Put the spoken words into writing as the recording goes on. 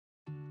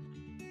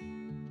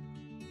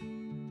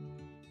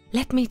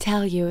Let me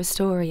tell you a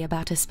story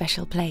about a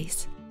special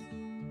place.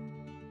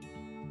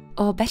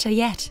 Or better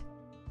yet,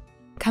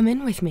 come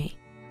in with me.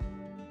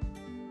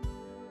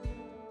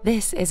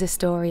 This is a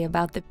story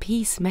about the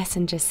peace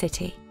messenger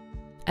city,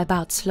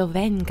 about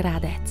Slovenj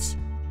Gradec.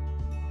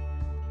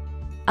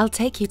 I'll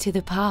take you to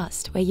the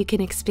past where you can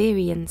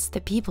experience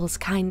the people's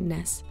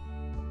kindness,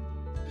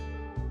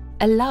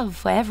 a love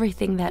for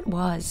everything that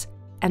was,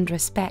 and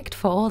respect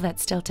for all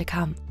that's still to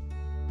come.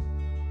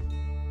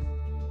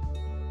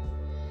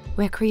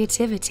 Where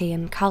creativity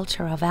and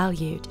culture are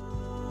valued.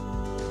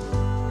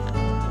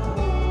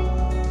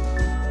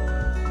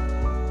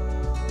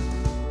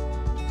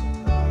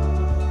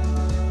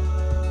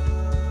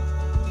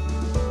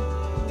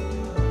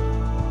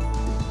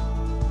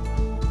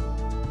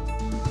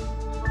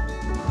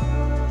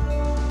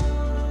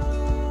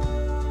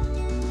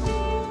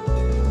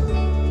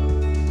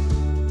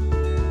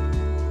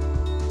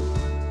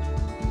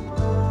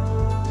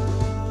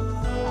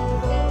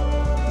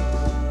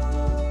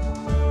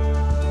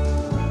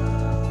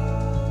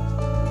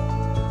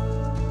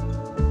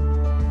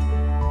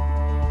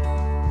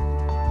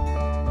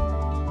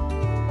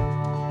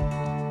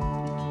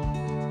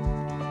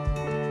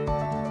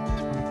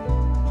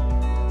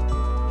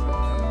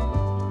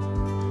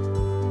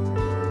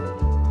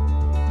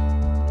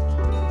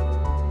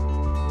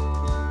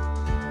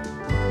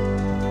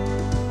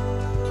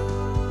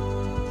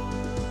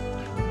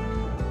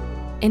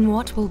 In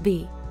what will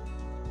be,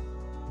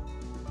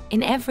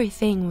 in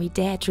everything we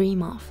dare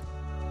dream of.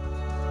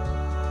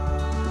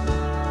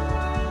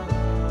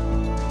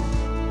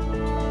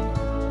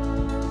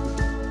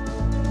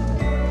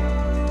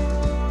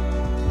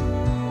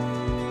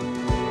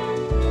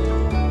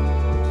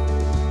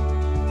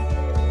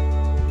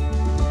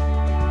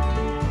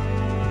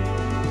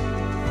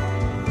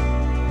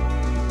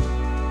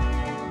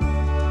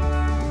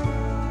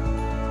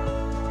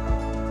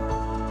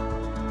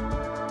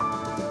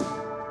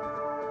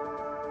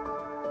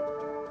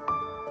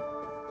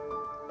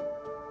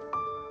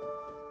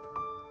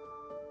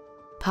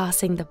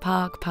 Passing the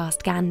park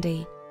past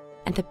Gandhi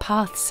and the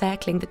path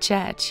circling the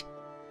church,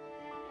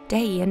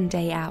 day in,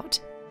 day out.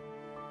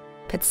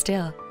 But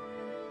still,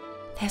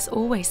 there's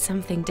always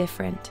something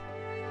different.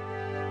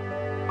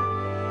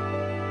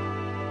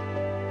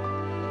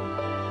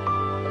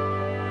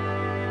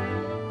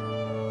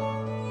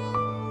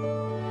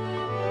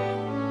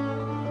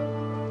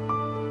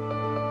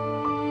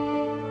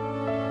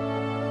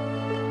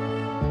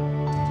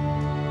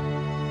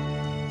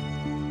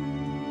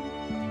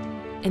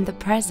 In the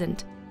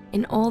present,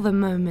 in all the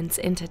moments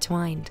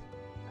intertwined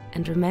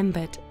and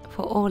remembered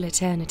for all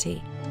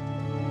eternity.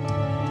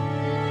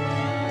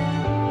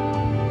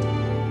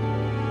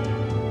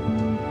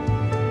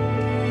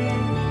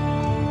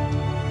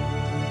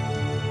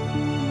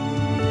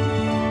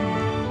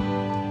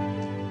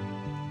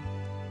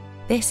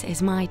 This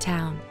is my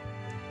town,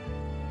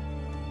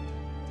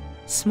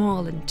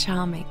 small and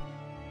charming.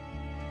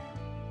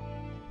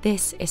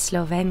 This is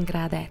Slovenj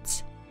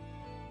Gradec.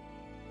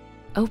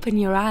 Open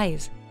your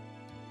eyes.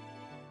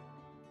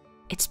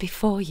 It's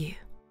before you.